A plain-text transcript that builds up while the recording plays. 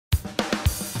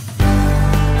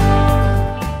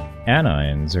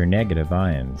Anions are negative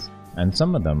ions, and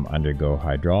some of them undergo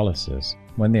hydrolysis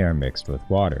when they are mixed with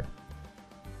water.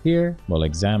 Here, we'll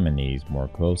examine these more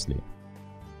closely.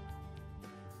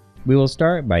 We will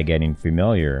start by getting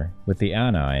familiar with the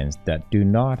anions that do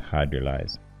not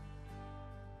hydrolyze.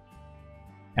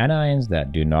 Anions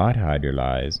that do not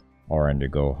hydrolyze or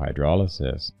undergo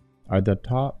hydrolysis are the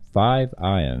top 5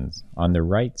 ions on the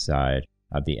right side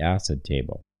of the acid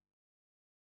table.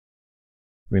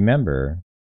 Remember,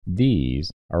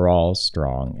 these are all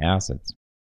strong acids.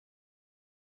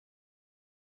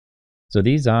 So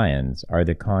these ions are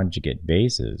the conjugate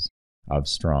bases of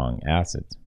strong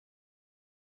acids.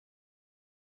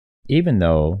 Even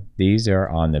though these are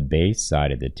on the base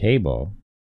side of the table,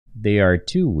 they are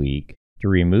too weak to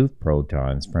remove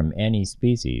protons from any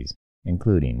species,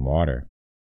 including water.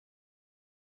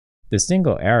 The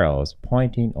single arrows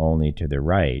pointing only to the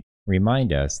right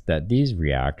remind us that these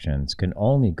reactions can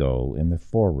only go in the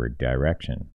forward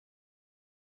direction.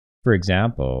 For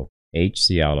example,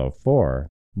 HClO4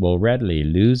 will readily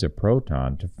lose a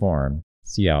proton to form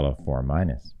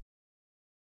ClO4-.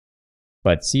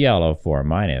 But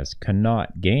ClO4-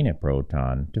 cannot gain a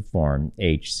proton to form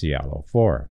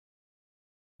HClO4.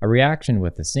 A reaction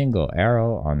with a single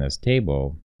arrow on this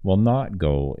table will not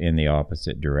go in the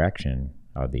opposite direction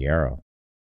of the arrow.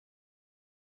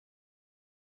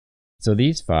 So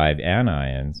these 5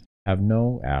 anions have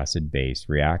no acid-base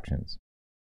reactions.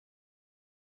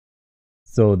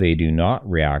 So they do not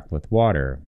react with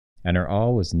water and are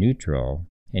always neutral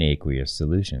in aqueous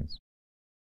solutions.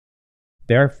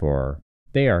 Therefore,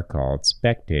 they are called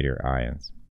spectator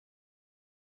ions.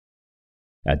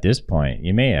 At this point,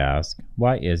 you may ask,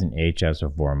 why isn't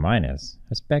HSO4-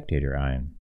 a spectator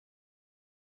ion?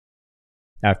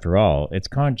 After all, its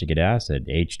conjugate acid,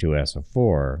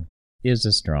 H2SO4, is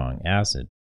a strong acid.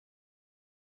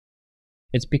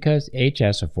 It's because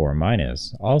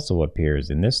HSO4- also appears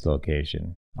in this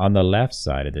location, on the left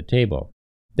side of the table.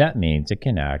 That means it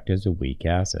can act as a weak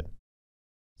acid.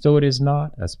 So it is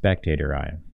not a spectator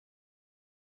ion.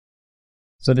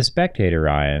 So the spectator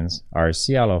ions are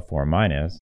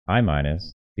ClO4-, I-, Br-,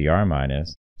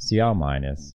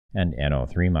 Cl-, and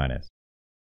NO3-.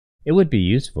 It would be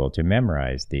useful to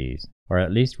memorize these, or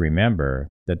at least remember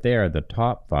that they are the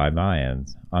top 5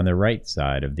 ions on the right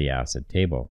side of the acid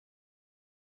table.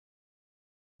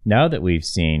 Now that we've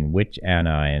seen which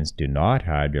anions do not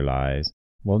hydrolyze,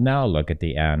 we'll now look at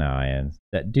the anions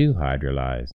that do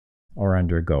hydrolyze or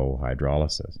undergo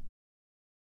hydrolysis.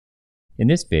 In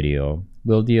this video,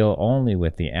 we'll deal only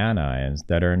with the anions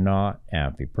that are not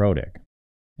amphiprotic.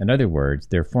 In other words,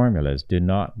 their formulas do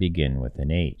not begin with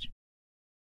an H.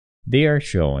 They are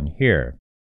shown here.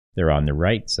 They're on the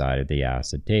right side of the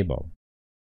acid table.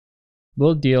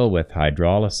 We'll deal with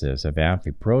hydrolysis of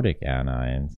amphiprotic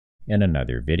anions in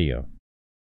another video.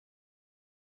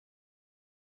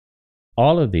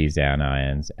 All of these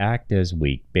anions act as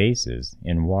weak bases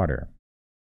in water,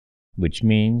 which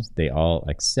means they all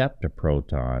accept a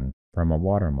proton from a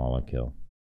water molecule.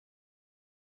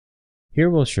 Here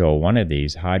we'll show one of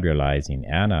these hydrolyzing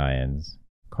anions,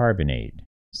 carbonate,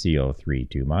 CO3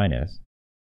 2-,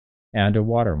 and a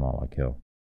water molecule.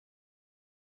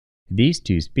 These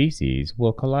two species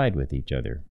will collide with each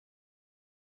other.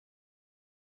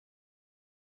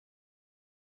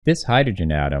 This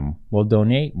hydrogen atom will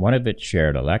donate one of its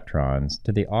shared electrons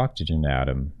to the oxygen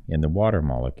atom in the water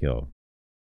molecule,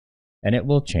 and it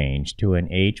will change to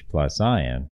an H+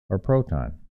 ion or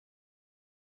proton.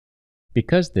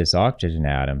 Because this oxygen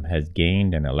atom has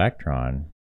gained an electron,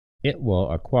 it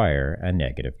will acquire a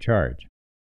negative charge.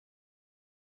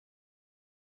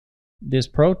 This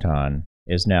proton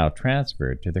is now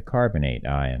transferred to the carbonate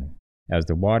ion as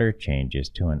the water changes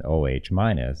to an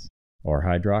OH- or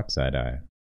hydroxide ion.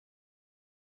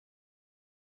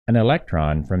 An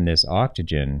electron from this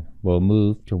oxygen will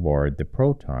move toward the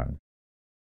proton,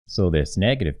 so this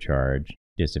negative charge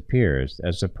disappears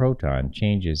as the proton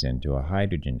changes into a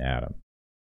hydrogen atom.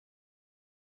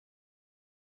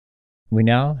 We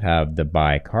now have the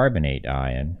bicarbonate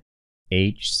ion,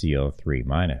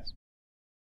 HCO3-.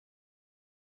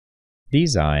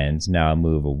 These ions now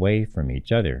move away from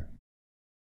each other.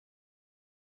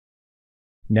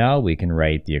 Now we can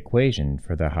write the equation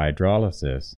for the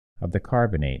hydrolysis of the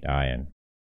carbonate ion.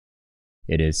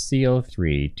 It is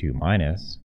CO3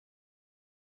 2-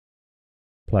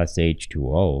 plus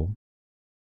H2O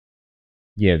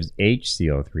gives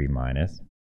HCO3-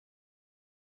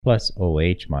 plus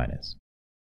OH-.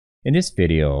 In this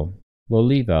video, we'll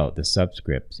leave out the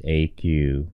subscripts A,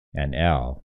 Q, and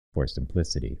L for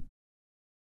simplicity.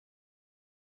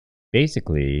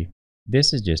 Basically,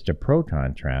 this is just a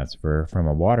proton transfer from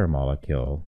a water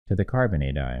molecule to the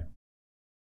carbonate ion,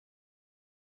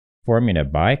 forming a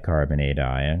bicarbonate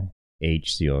ion,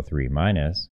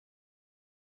 HClO3-,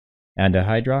 and a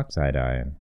hydroxide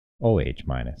ion, OH-.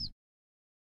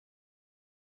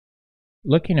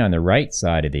 Looking on the right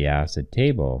side of the acid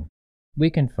table, we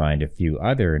can find a few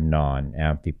other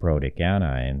non-amphiprotic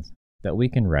anions that we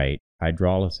can write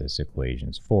hydrolysis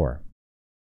equations for.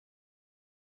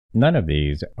 None of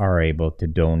these are able to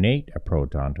donate a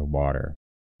proton to water.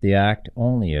 They act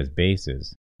only as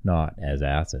bases, not as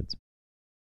acids.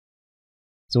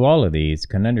 So all of these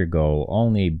can undergo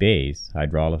only base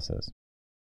hydrolysis.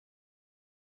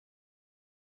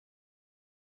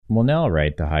 We'll now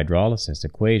write the hydrolysis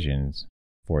equations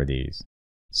for these,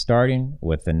 starting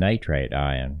with the nitrite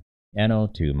ion,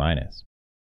 NO2-.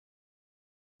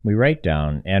 We write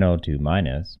down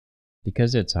NO2-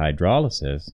 because it's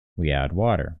hydrolysis, we add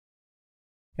water.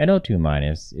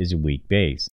 NO2- is a weak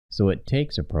base, so it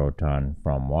takes a proton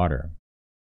from water,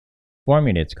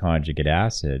 forming its conjugate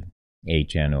acid,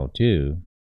 HNO2,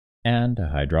 and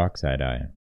a hydroxide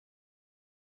ion.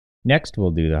 Next,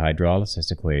 we'll do the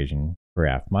hydrolysis equation for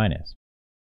F-.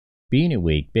 Being a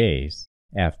weak base,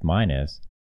 F-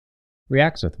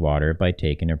 reacts with water by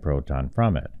taking a proton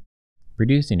from it,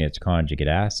 producing its conjugate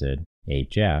acid,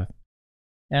 HF,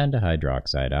 and a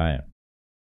hydroxide ion.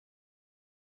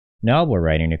 Now we'll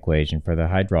write an equation for the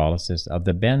hydrolysis of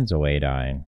the benzoate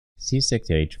ion,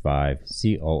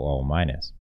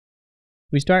 C6H5COO-.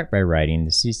 We start by writing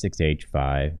the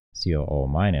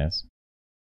C6H5COO-.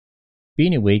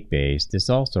 Being a weak base, this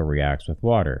also reacts with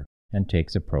water and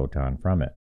takes a proton from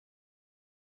it,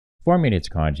 forming its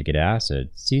conjugate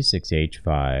acid,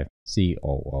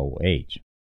 C6H5COOH,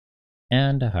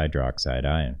 and a hydroxide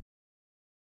ion.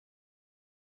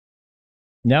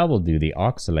 Now we'll do the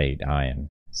oxalate ion,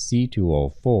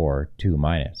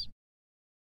 C2O4-2-.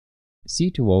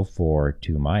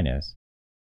 C2O4-2-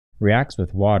 reacts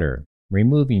with water,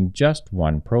 removing just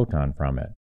one proton from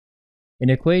it. In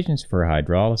equations for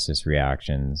hydrolysis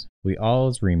reactions, we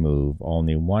always remove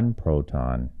only one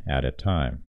proton at a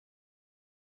time.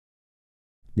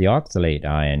 The oxalate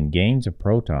ion gains a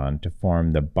proton to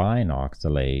form the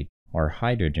binoxalate or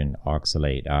hydrogen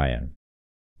oxalate ion,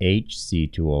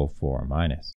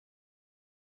 HC2O4-.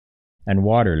 And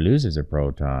water loses a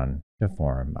proton to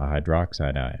form a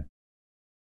hydroxide ion.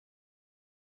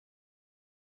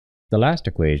 The last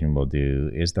equation we'll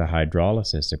do is the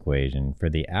hydrolysis equation for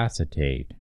the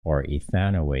acetate or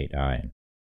ethanoate ion,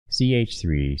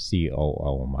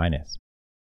 CH3COO-.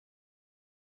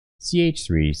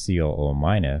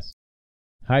 CH3COO-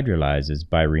 hydrolyzes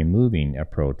by removing a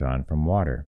proton from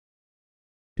water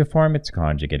to form its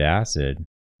conjugate acid,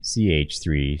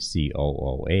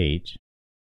 CH3COOH,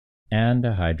 and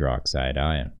a hydroxide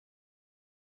ion.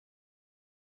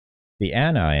 The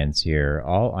anions here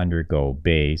all undergo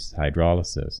base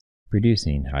hydrolysis,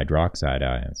 producing hydroxide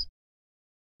ions.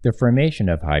 The formation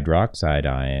of hydroxide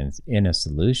ions in a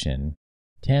solution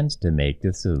tends to make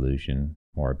the solution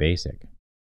more basic.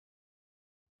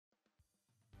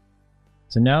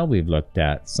 So now we've looked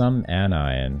at some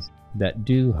anions that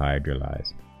do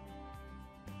hydrolyze.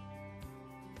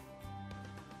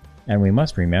 And we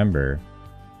must remember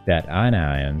that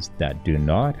anions that do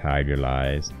not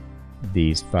hydrolyze,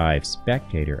 these 5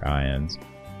 spectator ions,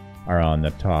 are on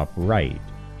the top right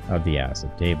of the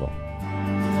acid table.